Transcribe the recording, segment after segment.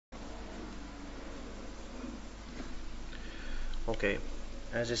Okay,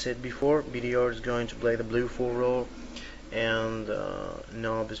 as I said before, BDR is going to play the blue full roll, and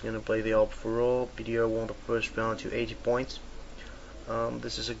NoB is going to play the AWP for roll. BDR won the first round to 80 points.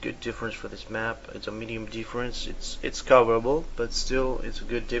 This is a good difference for this map. It's a medium difference. It's coverable, but still, it's a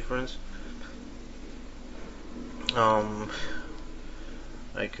good difference. I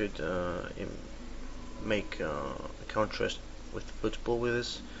could make a contrast with football with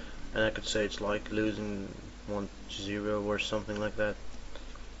this, and I could say it's like losing 1-0 or something like that.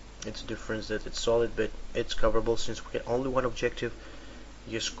 It's a difference that it's solid, but it's coverable. Since we get only one objective,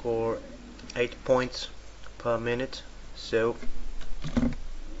 you score 8 points per minute. So,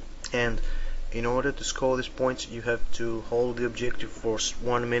 and in order to score these points, you have to hold the objective for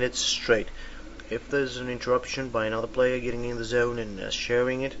 1 minute straight. If there's an interruption by another player getting in the zone and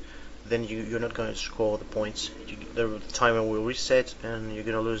sharing it, then you're not going to score the points. The timer will reset, and you're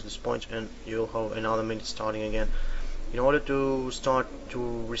going to lose these points, and you'll have another minute starting again. In order to start to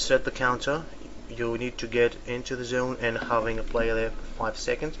reset the counter, you need to get into the zone and having a player there for 5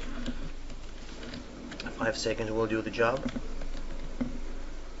 seconds. 5 seconds will do the job.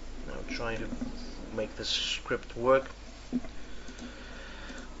 Now trying to make this script work.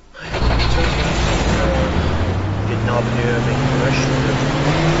 Get NoB here, making a rush.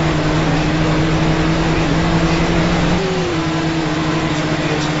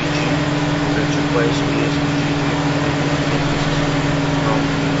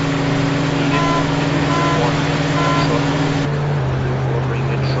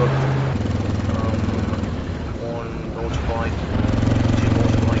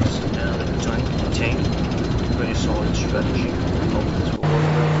 Pretty solid strategy. Hope this will work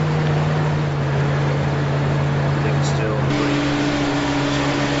well. I think it's still pretty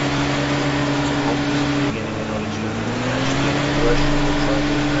some hope this is the beginning in order to catch the rush. We'll try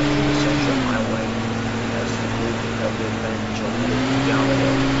to attack the central highway as the blue can have the advantage of moving down the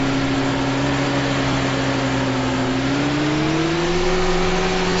hill.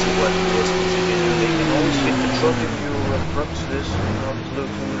 Let's see what the SPG can do. They can always hit the truck if you approach this and not look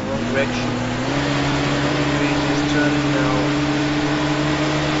in the wrong direction. Turning now.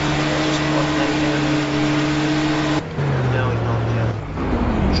 Just spot that again. No, not yet.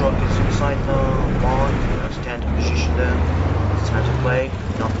 The truck is inside the barn. Stand in position there. It's time to play.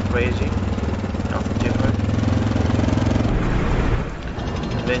 Nothing crazy. Nothing different.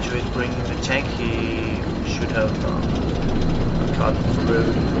 Eventually, it's bringing the tank. He should have cut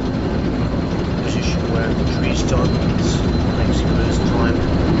through the position where the tree starts. Makes him lose time.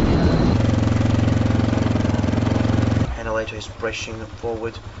 Later he's pressing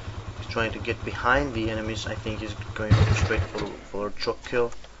forward, he's trying to get behind the enemies. I think he's going straight for a truck kill.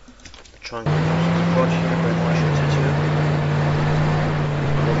 The trunk is approaching very much into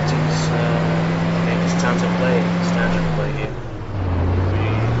both teams. I think it's standard play here.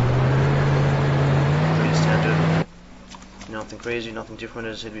 Pretty standard. Nothing crazy, nothing different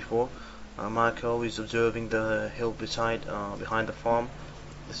as I said before. Marco is observing the hill behind the farm.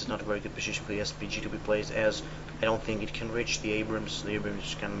 This is not a very good position for the SPG to be placed, as I don't think it can reach the Abrams. The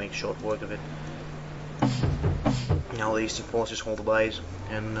Abrams can make short work of it. Now the Eastern forces hold the base,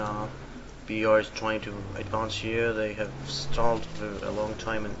 and BDR is trying to advance here. They have stalled for a long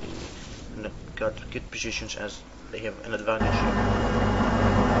time and got good positions as they have an advantage here.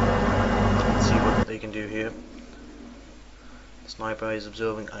 Let's see what they can do here. The sniper is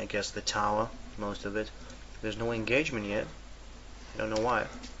observing, I guess, the tower, most of it. There's no engagement yet. I don't know why.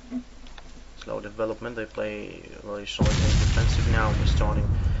 Slow development. They play very solid and defensive. Now we're starting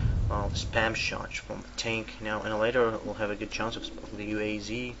spam shots from the tank. Now and later we'll have a good chance of the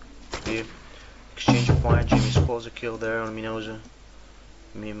UAZ here. Exchange of fire. Jimmy scores a kill there on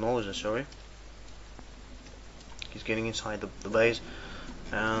Mimosa, sorry. He's getting inside the base,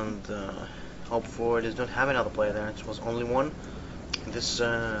 and hope for it does not have another player there. It was only one. This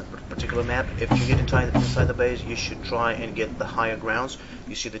particular map, if you get inside the base, you should try and get the higher grounds.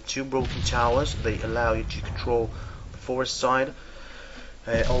 You see the 2 broken towers. They allow you to control the forest side.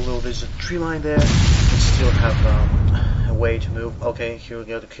 Although there's a tree line there, you can still have a way to move. Okay, here we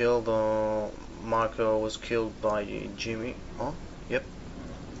go to kill. The Marco was killed by Jimmy. Oh, yep.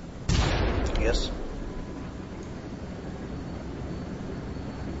 Yes.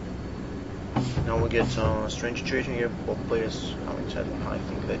 Now we get a strange situation here. Both players are inside. I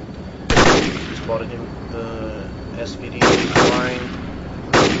think they spotted him. The SVD is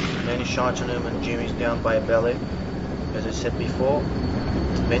firing many shots on him, and Jimmy's down by a belly. As I said before,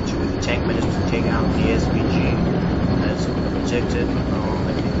 eventually the tank managed to take out the SVG as projected.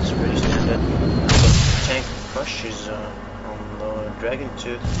 I think it's pretty standard. The tank crushes on the Dragon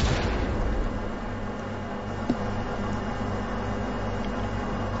Tooth.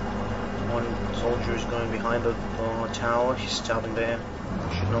 One soldier is going behind the tower. He's stopping there.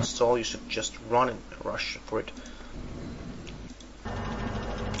 You should not stall. You should just run and rush for it.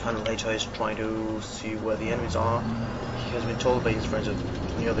 And later he's trying to see where the enemies are. He has been told by his friends that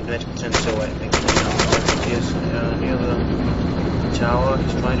near the medical tent, so I think he is near the tower.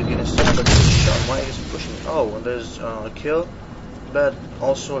 He's trying to get inside, but he's shot. Why is he pushing? Oh, and there's a kill, but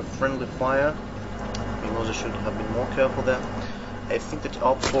also a friendly fire. He also should have been more careful there. I think that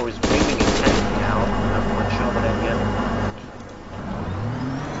Op 4 is bringing a tank now. I'm not sure about that yet.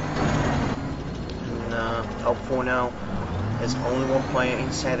 And Op 4 now. There's only one player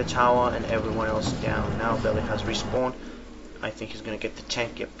inside the tower and everyone else down. Now Belly has respawned. I think he's gonna get the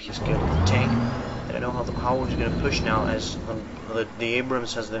tank. Yep, he's getting the tank. I don't know how he's gonna push now, as the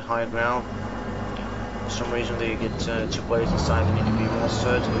Abrams has the high ground. For some reason they get 2 players inside. They need to be more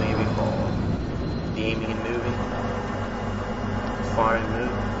certain, maybe for the aiming and moving, fire and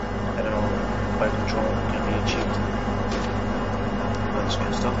move. I don't know. Fire control can be achieved. All this kind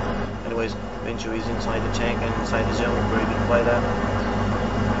of stuff. Anyways, Vinci is inside the tank and inside the zone. Very good play there.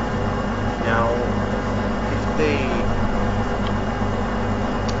 Now, if they...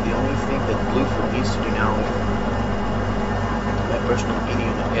 The only thing that Bluefoot needs to do now, my personal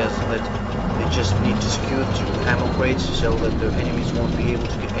opinion, is that they just need to secure 2 ammo crates so that the enemies won't be able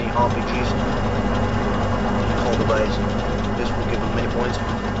to get any RPGs and hold the base. This will give them many points,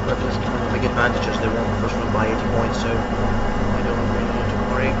 but there's a big advantage as they won't first run by 80 points, so they don't really need to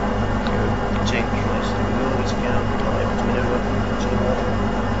worry. Tank tries to move, he's cannot maneuver anymore.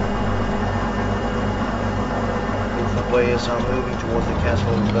 Both the players are moving towards the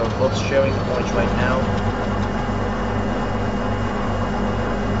castle. They're both sharing the points right now.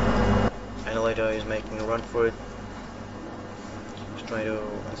 Annihilator is making a run for it. He's trying to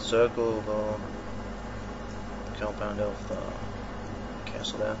encircle the compound of the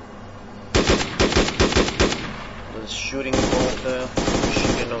castle there. There's shooting involved there.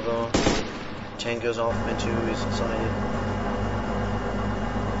 Shooting of the tank goes off, and 2 is inside it.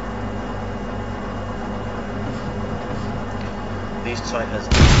 The east side has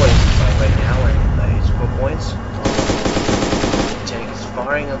 2 players inside right now, and they score points. The tank is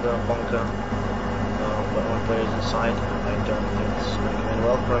firing at the bunker, but 1 player is inside. I don't think this is going to end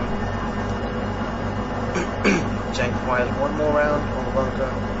well for him. Tank fires 1 more round on the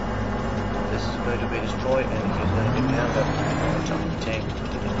bunker. This is going to be destroyed, and he's going to get down, but the tank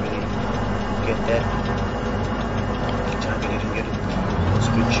didn't really get that. The tank didn't get it. It's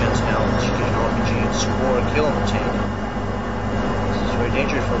a good chance now to get an RPG and score a kill on the tank. This is very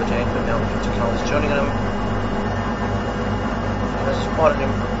dangerous for the tank, but now the 50 cal is turning on him. He has spotted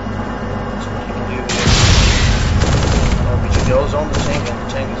him. That's what he can do here. RPG goes on the tank, and the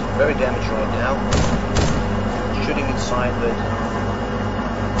tank is very damaged right now. Shooting inside, but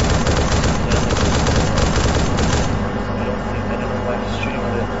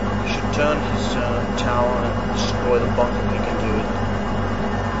turn his tower and destroy the bunker. He can do it.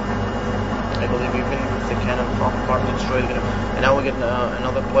 I believe even if the cannon partly destroyed it. And now we get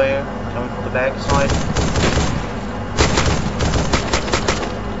another player coming from the back side.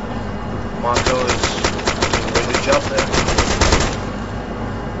 Marco is doing a very good job there.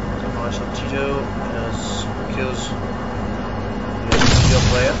 Marshal Tito kills the Tito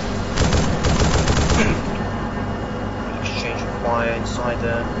player. Fire inside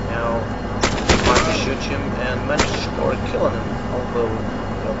there. Now trying to shoot him and managed to score a kill on him, although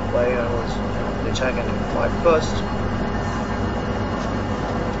the player was attacking him 5 first.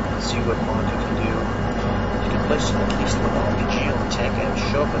 Let's see what Marco can do. He can place at least 1 RPG on the tank, I'm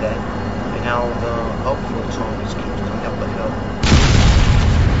sure for that. And now the hopeful song is coming up the hill.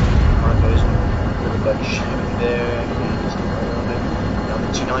 Marco is really much heavy there. He's a little bit. Now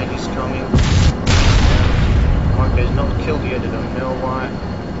the T90 is coming. Marco is not killed yet, I don't know why.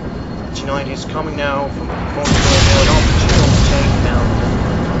 T90 is coming now from the corner. Now an RPG on the tank now.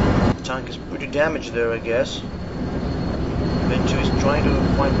 The tank is pretty damaged there, I guess. Ventu is trying to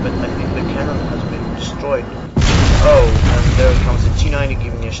find, but I think the cannon has been destroyed. Oh, and there comes the T90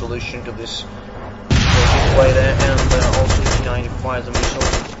 giving a solution to this play there, and also the T90 fires a missile.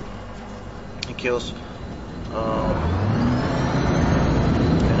 He kills. And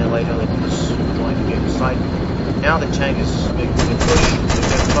then later it was trying to get inside. Now the tank is making a push.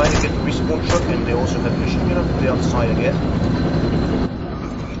 They're trying to get the respawn truck, and they also have machine gun from the other side, I guess.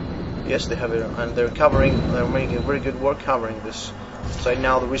 Yes, they have it, and they're covering. They're making very good work covering this side.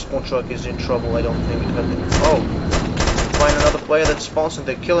 Now the respawn truck is in trouble. I don't think it has been. Oh, find another player that spawns and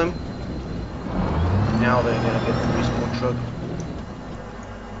they kill him. Now they're gonna get the respawn truck.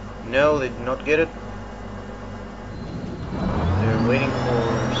 No, they did not get it. They're waiting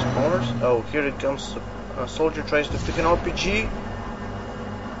for spawner. fires. Oh, here it comes. A soldier tries to pick an RPG.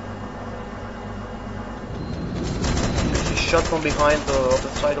 He's shot from behind the other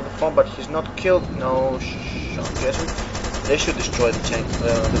side of the farm, but he's not killed. No, I'm guessing they should destroy the tank,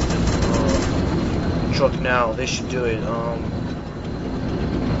 the truck now. They should do it.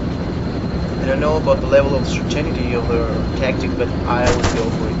 I don't know about the level of certainty of their tactic, but I would go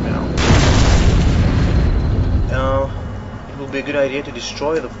for it now. It will be a good idea to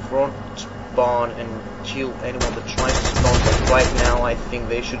destroy the front spawn and kill anyone that tries to spawn, but right now I think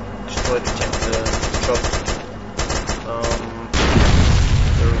they should destroy the tank, the truck.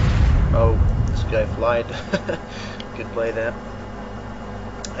 Oh, this guy flied. Good play there.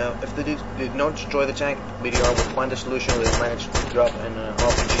 If they did not destroy the tank, BDR will find a solution. They'll manage to drop an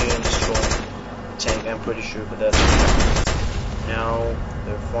RPG and destroy the tank. I'm pretty sure for that. Now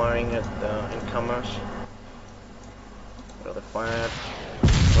they're firing at the incomers. Well, they're firing at.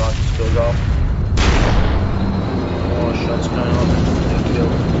 Rockets goes off. More shots going off. They kill.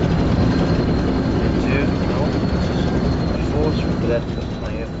 Two. No. This is 4 for that.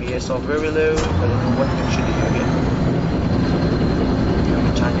 My FPS are very low. I don't know what they should do again.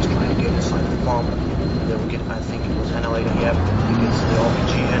 The tank is trying to get inside the farm. They will get, I think it was annihilated. Yep, he gets the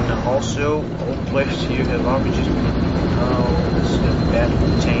RPG, and also all players here have RPGs. Oh, this is bad for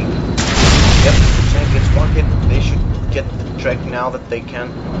the tank. Yep, the tank gets one hit. They should get the track now that they can.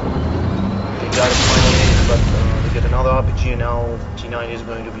 They got it finally, but they get another RPG, and now T9 is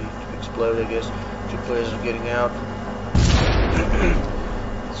going to be exploded. I guess 2 players are getting out.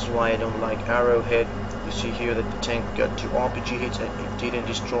 That's why I don't like Arrowhead. You see here that the tank got 2 RPG hits and it didn't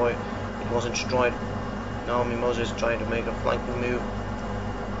destroy. It wasn't destroyed. Now Mimosa is trying to make a flanking move.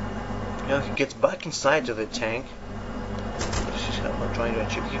 Now he gets back inside to the tank. He's not trying to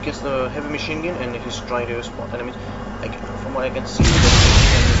achieve. He gets the heavy machine gun and he's trying to spot enemies. From what I can see, the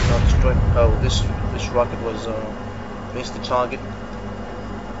machine gun is not destroyed. Oh, this rocket was missed the target.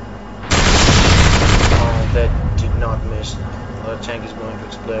 Oh, that did not miss. The tank is going to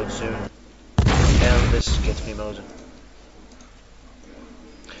explode soon. And this gets Mimosa.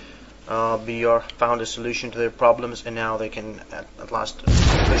 BR found a solution to their problems, and now they can at last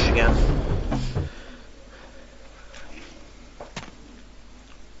push again.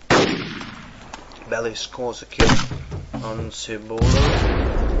 Belly scores a kill on Cibolo.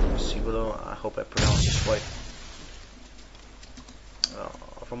 I hope I pronounced this right.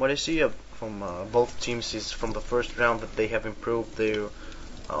 From what I see from both teams is from the first round that they have improved their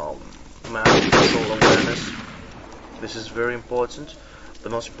map control awareness. This is very important. The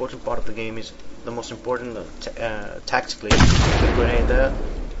most important part of the game is the most important tactically. The grenade there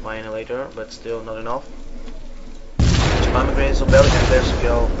by Annihilator, but still not enough. Spamming grenades on belly, and there's a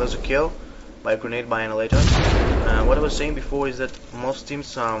kill. There's a kill by a grenade by Annihilator. What I was saying before is that most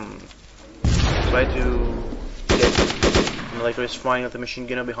teams try to get Annihilator is flying at the machine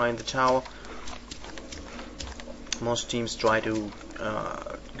gunner behind the tower. Most teams try to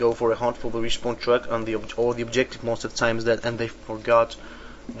go for a hunt for the respawn truck on the objective most of the time is that, and they forgot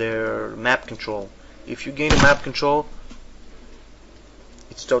their map control. If you gain map control,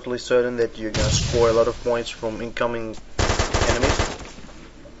 it's totally certain that you're gonna score a lot of points from incoming enemies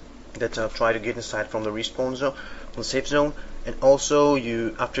that try to get inside from the respawn zone, from the safe zone, and also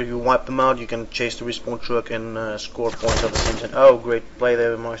after you wipe them out, you can chase the respawn truck and score points at the same time. Oh, great play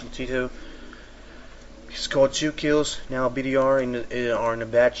there, Marshall Tito. He scored 2 kills. Now BDR are in a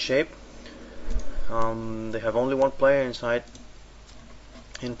bad shape. They have only 1 player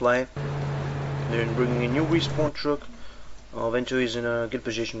in play. They're bringing a new respawn truck. Vento is in a good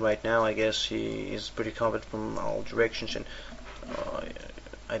position right now. I guess he is pretty covered from all directions, and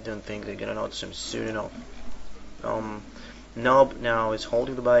I don't think they're gonna notice him soon enough. NoB now is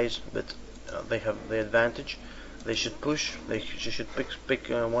holding the base, but they have the advantage. They should push. They should pick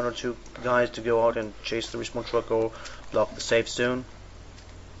 1 or 2 guys to go out and chase the respawn truck or block the safe zone.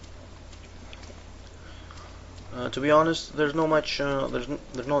 To be honest, there's not much. There's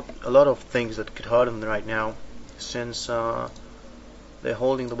not a lot of things that could hurt them right now, since they're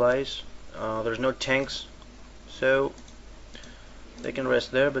holding the base. There's no tanks, so they can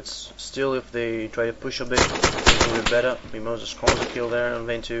rest there. But still, if they try to push a bit, it will be better. Mimosa scores a kill there, and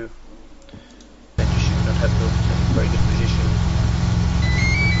Vento should not have built a very good position.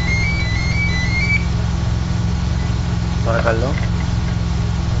 Hello.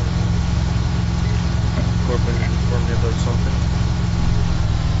 Corbin informed me about something.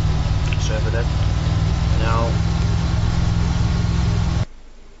 Sorry for that. Now,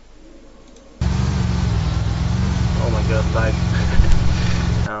 oh my god, lag.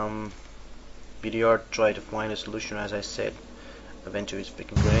 BDR tried to find a solution, as I said. Avento is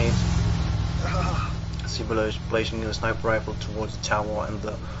picking grenades. Cibolo is placing the sniper rifle towards the tower and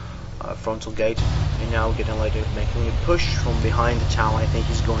the frontal gate. And now getting later, making a push from behind the tower. I think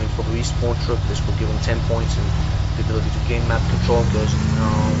he's going for the respawn truck. This will give him 10 points and the ability to gain map control, because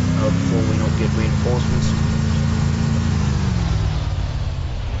now before we not get reinforcements.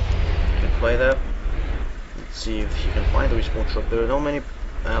 Good play there. Let's see if he can find the respawn truck. There are not many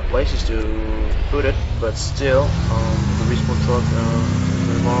places to put it, but still the respawn truck is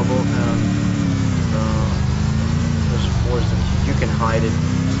very vulnerable, and there's of course that you can hide it.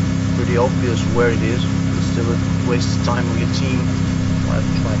 Pretty obvious where it is, but still it wastes time on your team while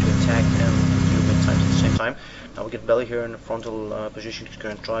trying to attack and do mid times at the same time. Now we get Belly here in the frontal position. He's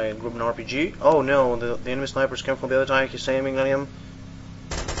going to try and group an RPG. Oh no, the enemy snipers came from the other side. He's aiming on him.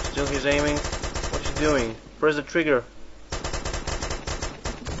 Still he's aiming. What's he doing? Press the trigger.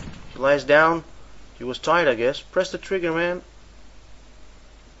 He lies down. He was tied, I guess. Press the trigger, man.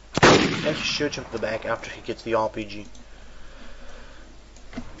 And he shoots him to the back after he gets the RPG.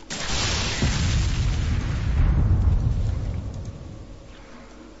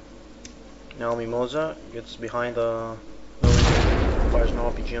 Now Mimosa gets behind the fires an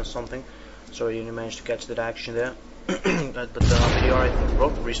RPG on something. Sorry, you didn't manage to catch that action there. But BDR, I think,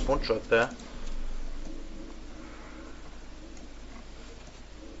 broke the respawn truck there.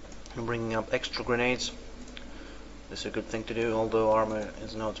 And bringing up extra grenades. This is a good thing to do, although armor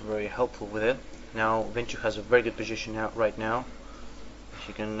is not very helpful with it. Now Ventu has a very good position right now.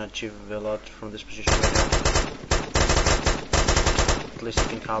 He can achieve a lot from this position right now. At least he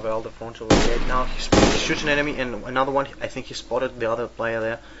can cover all the frontal gate. Now he shoots an enemy, and another one. I think he spotted the other player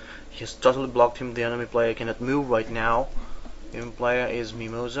there. He has totally blocked him. The enemy player cannot move right now. The enemy player is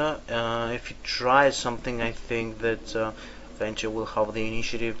Mimosa. If he tries something, I think that Venture will have the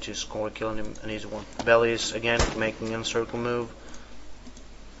initiative to score a kill on him, an easy one. Belly is again making a circle move.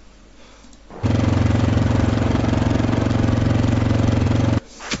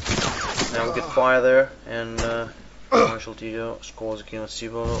 Now we get fire there, and Marshall Tito scores a kill on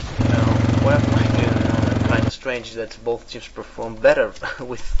Cibo. Now, what I find kind of strange is that both teams perform better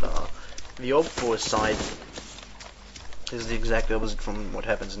with the OP4 side. This is the exact opposite from what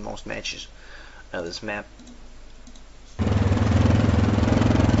happens in most matches. This map.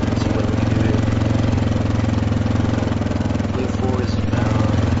 Let's see what we can do here. Blue 4 is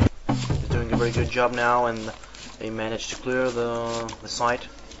doing a very good job now, and they managed to clear the site.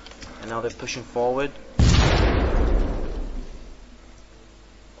 And now they're pushing forward.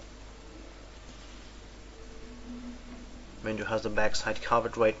 Vendu has the backside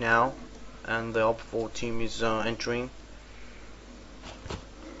covered right now, and the OP4 team is entering.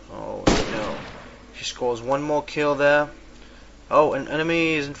 Oh no. He scores one more kill there. Oh, an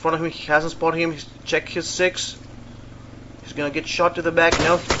enemy is in front of him. He hasn't spotted him. He's check his 6. He's gonna get shot to the back.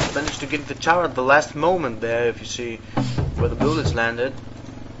 No, he managed to get the tower at the last moment there, if you see where the bullets landed.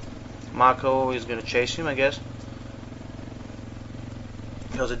 Marco is gonna chase him, I guess.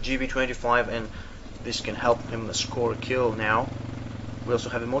 He has a GB25, and this can help him score a kill now. We also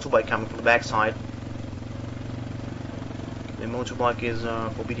have a motorbike coming from the backside. The motorbike is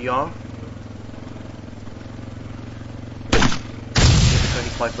for BDR.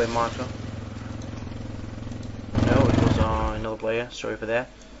 25 by Marco. No, it was another player. Sorry for that.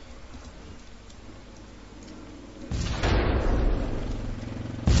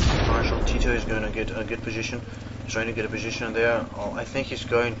 Marshall Tito is going to get a good position. He's trying to get a position there. Oh, I think he's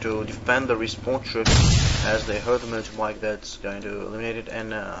going to defend the respawn truck, as they heard the motorbike that's going to eliminate it,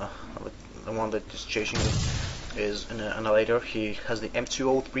 and the one that is chasing it is an annihilator. He has the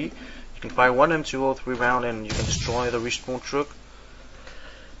M203. You can fire one M203 round and you can destroy the respawn truck.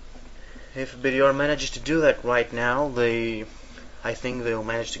 If BDR manages to do that right now, I think they'll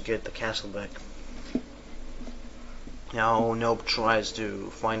manage to get the castle back. Now NoB tries to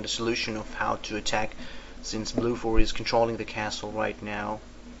find a solution of how to attack, since Blue 4 is controlling the castle right now.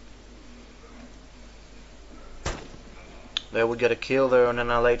 There we get a kill there on an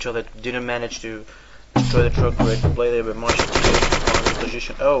annihilator that didn't manage to destroy the truck. Great play there by Marshall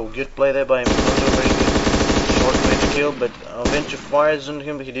position. Oh, good play there by him. Very good short range kill, but Venture fires on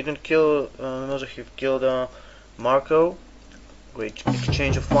him, but he didn't kill he killed Marco. Great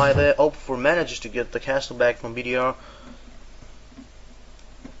exchange of fire there. OP4 manages to get the castle back from BDR.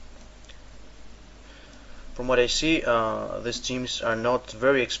 From what I see, these teams are not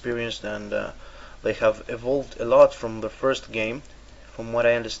very experienced, and they have evolved a lot from the first game. From what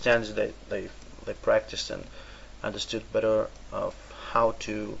I understand is that they practiced and understood better of how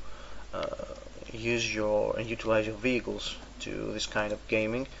to use and utilize your vehicles to this kind of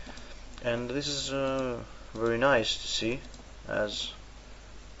gaming, and this is very nice to see. as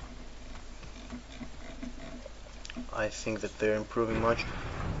I think that they're improving much.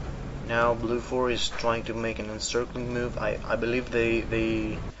 Now Blue 4 is trying to make an encircling move. I believe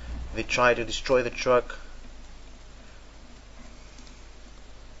they try to destroy the truck.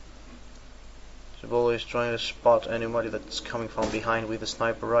 Cibolo is trying to spot anybody that's coming from behind with a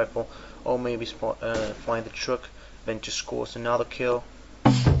sniper rifle, or maybe find the truck. Venture scores another kill.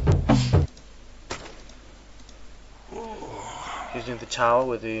 Using the tower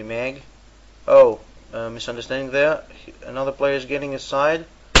with the mag. Oh, misunderstanding there. Another player is getting aside.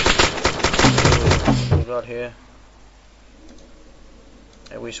 What we got here?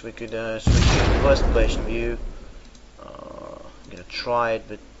 I wish we could switch to the first person view. I'm gonna try it,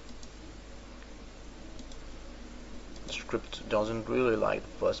 but the script doesn't really like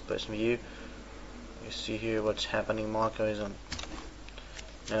the first person view. You see here what's happening. Marker is on.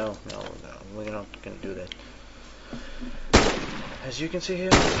 No, we're not gonna do that. As you can see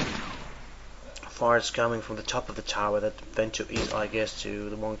here, fire is coming from the top of the tower that went to east, I guess, to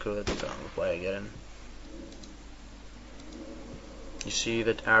the bunker that the player get in. You see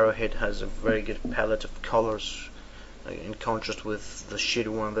that Arrowhead has a very good palette of colors, in contrast with the shitty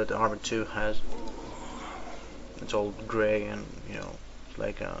one that Armor 2 has. It's all grey and, you know, it's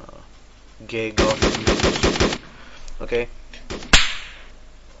like a gay goth. Okay.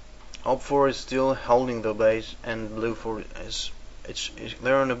 Op 4 is still holding the base, and Blue 4 is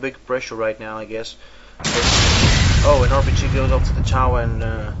they're under big pressure right now, I guess. Oh, an RPG goes up to the tower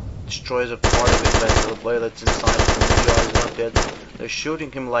and destroys a part of it, but the player that's inside the BDR is not dead. They're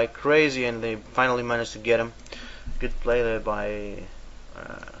shooting him like crazy, and they finally managed to get him. Good play there by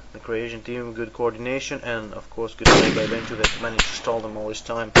the Croatian team, good coordination, and of course good play by Ventu that managed to stall them all this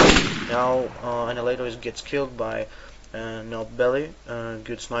time. Now Annihilator gets killed by NoB.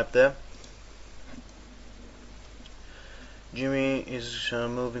 Good snipe there. Jimmy is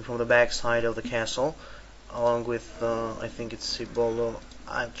moving from the back side of the castle, along with I think it's Cibolo.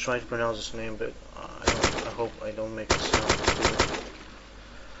 I try to pronounce his name, but I hope I don't make it sound.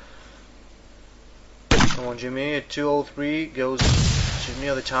 Come on, Jimmy. At 203 goes to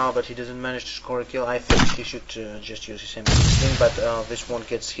near the tower, but he doesn't manage to score a kill. I think he should just use his M16, but this one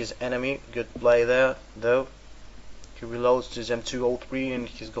gets his enemy. Good play there, though. He reloads his M203 and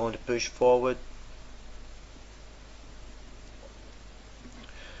he's going to push forward.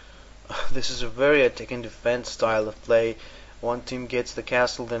 This is a very attack and defense style of play. One team gets the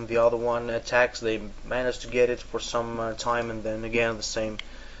castle, then the other one attacks. They manage to get it for some time, and then again the same.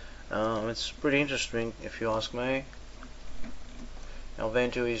 It's pretty interesting, if you ask me. Now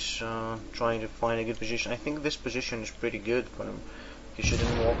Ventu is trying to find a good position. I think this position is pretty good for him. He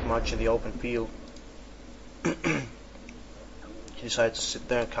shouldn't walk much in the open field. He decides to sit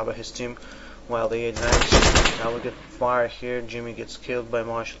there and cover his team while they advance. Now we get fire here. Jimmy gets killed by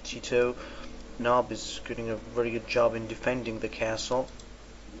Marshal Tito. NoB is doing a very good job in defending the castle.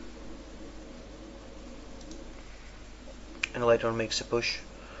 And later on makes a push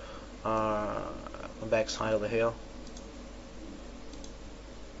on the back side of the hill.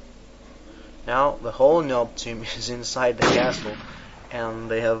 Now the whole NoB team is inside the castle, and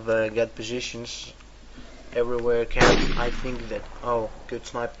they have got positions everywhere. I think that, oh, good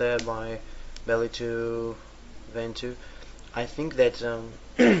snipe there by Belly to Ventu. I think that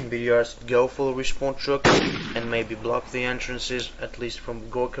BDRs go for the respawn truck and maybe block the entrances, at least from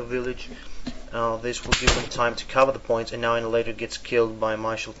Gorka village. This will give them time to cover the points, and now Annihilator gets killed by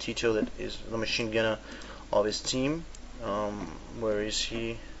Marshal Tito, that is the machine gunner of his team. Where is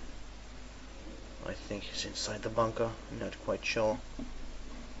he? I think he's inside the bunker, not quite sure.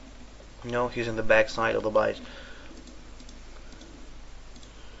 No, he's in the back side of the base.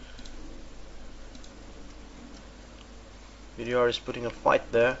 BDR is putting a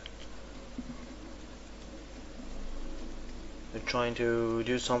fight there. They're trying to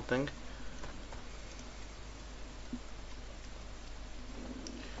do something.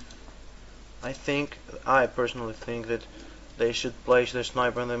 I personally think that they should place their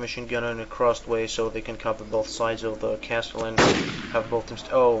sniper and their machine gunner in a crossed way so they can cover both sides of the castle and have both teams.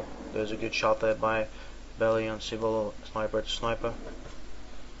 Oh, there's a good shot there by Belly on Cibolo, sniper to sniper.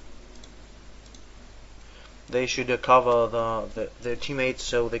 They should cover their teammates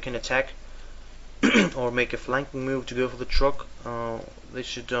so they can attack or make a flanking move to go for the truck. They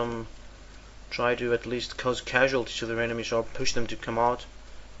should try to at least cause casualties to their enemies or push them to come out.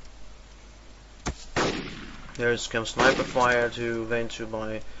 There's comes sniper fire to Ventu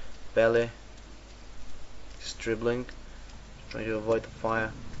by Belly. He's dribbling, trying to avoid the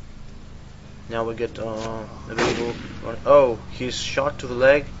fire. Now we get the vehicle. Oh, he's shot to the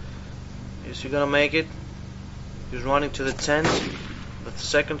leg. Is he gonna make it? He's running to the tent, but the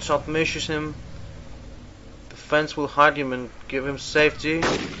second shot misses him. The fence will hide him and give him safety.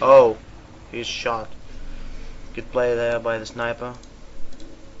 Oh, he's shot. Good play there by the sniper.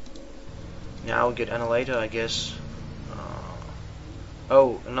 Now we get annihilator, I guess.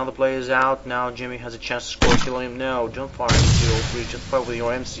 Oh, another player is out. Now Jimmy has a chance to score a kill on him. No, don't fire into 03. Just fire with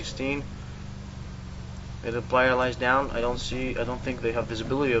your M16. If the player lies down, I don't think they have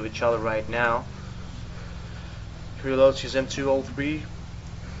visibility of each other right now. He reloads his M203. He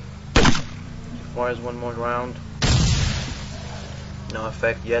fires one more round. No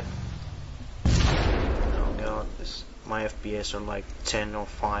effect yet. Oh god, my FPS are like 10 or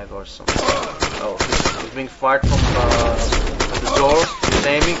 5 or something. Oh, he's being fired from the door. He's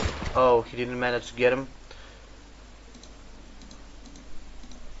aiming. Oh, he didn't manage to get him.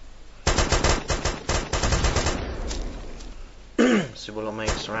 Cibolo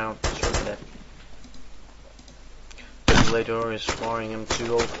makes around. That. Later is firing him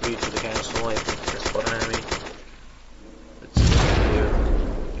 203 to the castle. I think that's spot an enemy. Let's see here.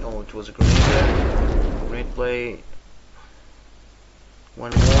 Oh, it was a grenade there. Grenade play.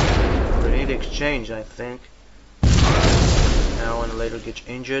 One more. Grenade exchange, I think. Now and later gets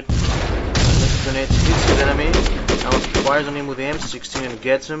injured. Next grenade hits his enemy. Now he fires on him with the M16 and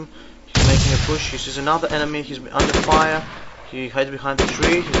gets him. He's making a push. He sees another enemy. He's under fire. He hides behind the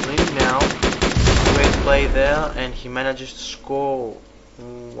tree. He's leaning now. Great play there, and he manages to score.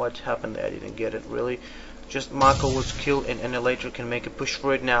 What happened there? I didn't get it really. Just Marco was killed, and Annihilator can make a push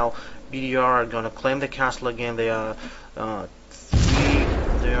for it now. BDR are gonna claim the castle again. They are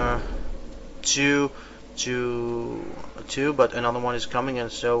two, but another one is coming, and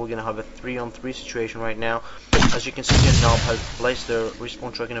so we're gonna have a 3-on-3 situation right now. As you can see here, NoB has placed their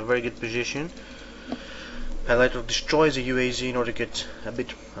respawn truck in a very good position. Annihilator destroys a UAZ in order to get a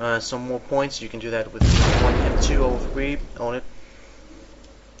bit some more points. You can do that with one M203 on it.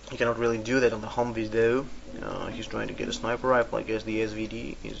 You cannot really do that on the Humvees though. He's trying to get a sniper rifle. I guess the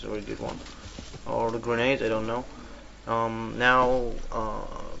SVD is a very good one, or the grenade. I don't know. Now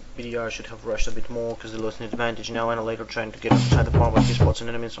BDR should have rushed a bit more because they lost an advantage. Now Annihilator trying to get inside the farm, but he spots an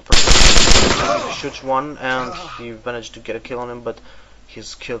enemy. So he shoots one and he managed to get a kill on him, but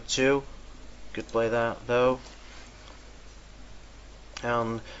he's killed two. Good play there, though.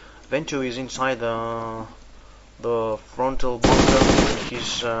 And Ventu is inside the frontal bunker.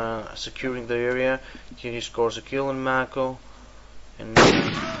 He's securing the area. Here he scores a kill on Marco. And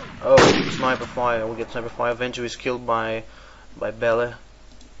oh, sniper fire! We get sniper fire. Ventu is killed by Belle.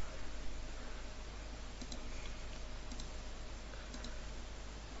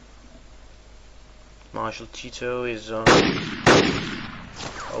 Marshal Tito is oh,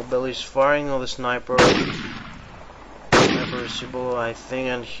 Belle is firing on the sniper. Sniper is Cibolo, I think,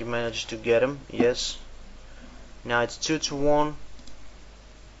 and he managed to get him. Yes. Now it's 2-1.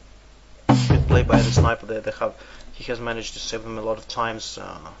 Good play by the sniper there. He has managed to save them a lot of times.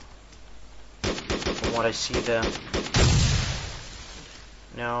 From what I see there.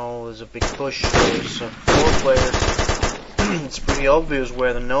 Now there's a big push. There's 4 players. It's pretty obvious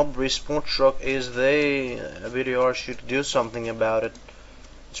where the NoB respawn truck is. BDR should do something about it.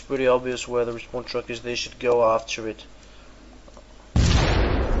 It's pretty obvious where the respawn truck is. They should go after it.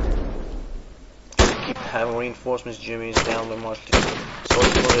 Keep having reinforcements. Jimmy is down by Marshall. Sorry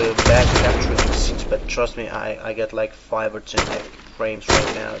for the bad capturing scenes, but trust me, I get like 5 or 10 frames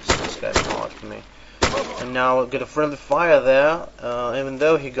right now. It's kind of hard for me. And now get a friendly fire there, even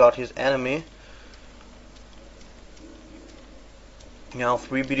though he got his enemy. Now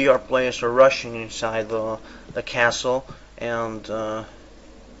 3 BDR players are rushing inside the castle, and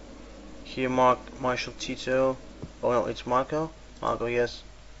here Marshal Tito, oh no, it's Marco, yes,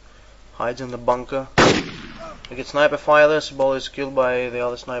 hides in the bunker. We get sniper fire there. Cibolo is killed by the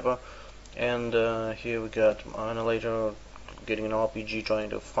other sniper, and here we got Annihilator getting an RPG, trying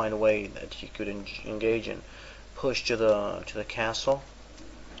to find a way that he could engage and push to the castle.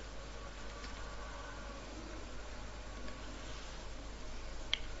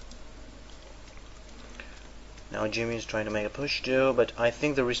 Now Jimmy is trying to make a push too, but I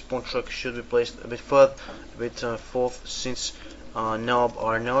think the respawn truck should be placed a bit further, forth, since NoB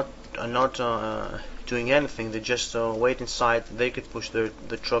are not doing anything. They just wait inside. They could push the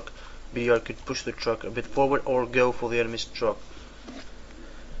truck. BDR could push the truck a bit forward or go for the enemy's truck.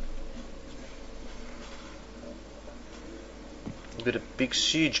 A bit of big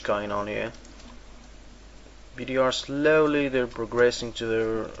siege going on here. BDR slowly, they're progressing to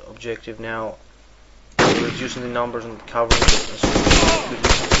their objective now. Reducing the numbers and covering it.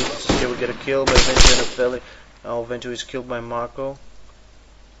 Here we get a kill by Ventu and Feli. Ventu is killed by Marco.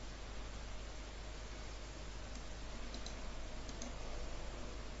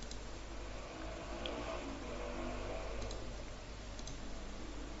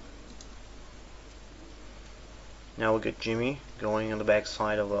 Now we get Jimmy going on the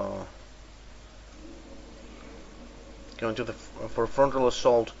backside of going to the for frontal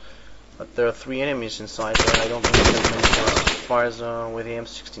assault. But there are 3 enemies inside there. I don't think he can fires with the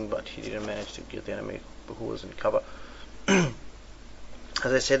M16, but he didn't manage to get the enemy who was in cover. As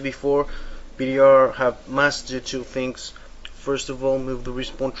I said before, BDR must do 2 things. First of all, move the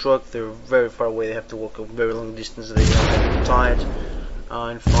respawn truck. They're very far away. They have to walk a very long distance. They are tired in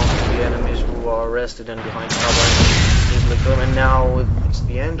front of the enemies who are arrested and behind cover. And now it's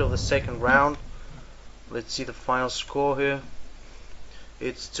the end of the 2nd round. Let's see the final score here.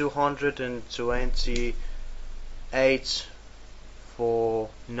 It's 228 for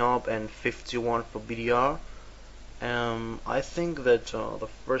NoB and 51 for BDR. I think that the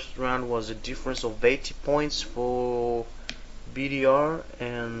first round was a difference of 80 points for BDR,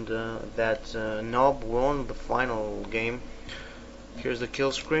 and that NoB won the final game. Here's the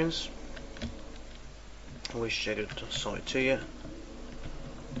kill screens. I wish I could show it to you.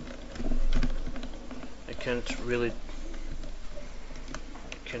 I can't really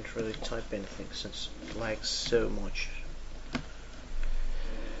type anything since it lags so much.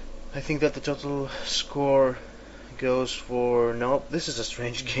 I think that the total score goes for NoB. This is a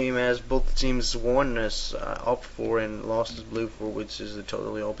strange game, as both teams won as up 4 and lost as blue 4, which is the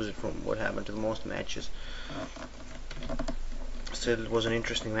totally opposite from what happened to the most matches. Still, it was an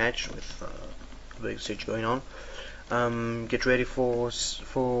interesting match with a big stage going on. Get ready for the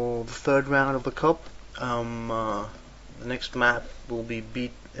 3rd round of the cup. The next map will be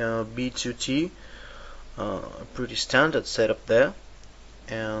B2T, a pretty standard setup there,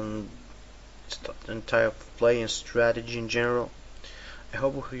 and the entire play and strategy in general. I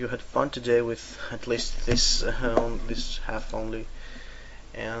hope you had fun today with at least this this half only,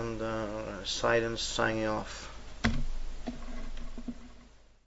 and CyDoN signing off.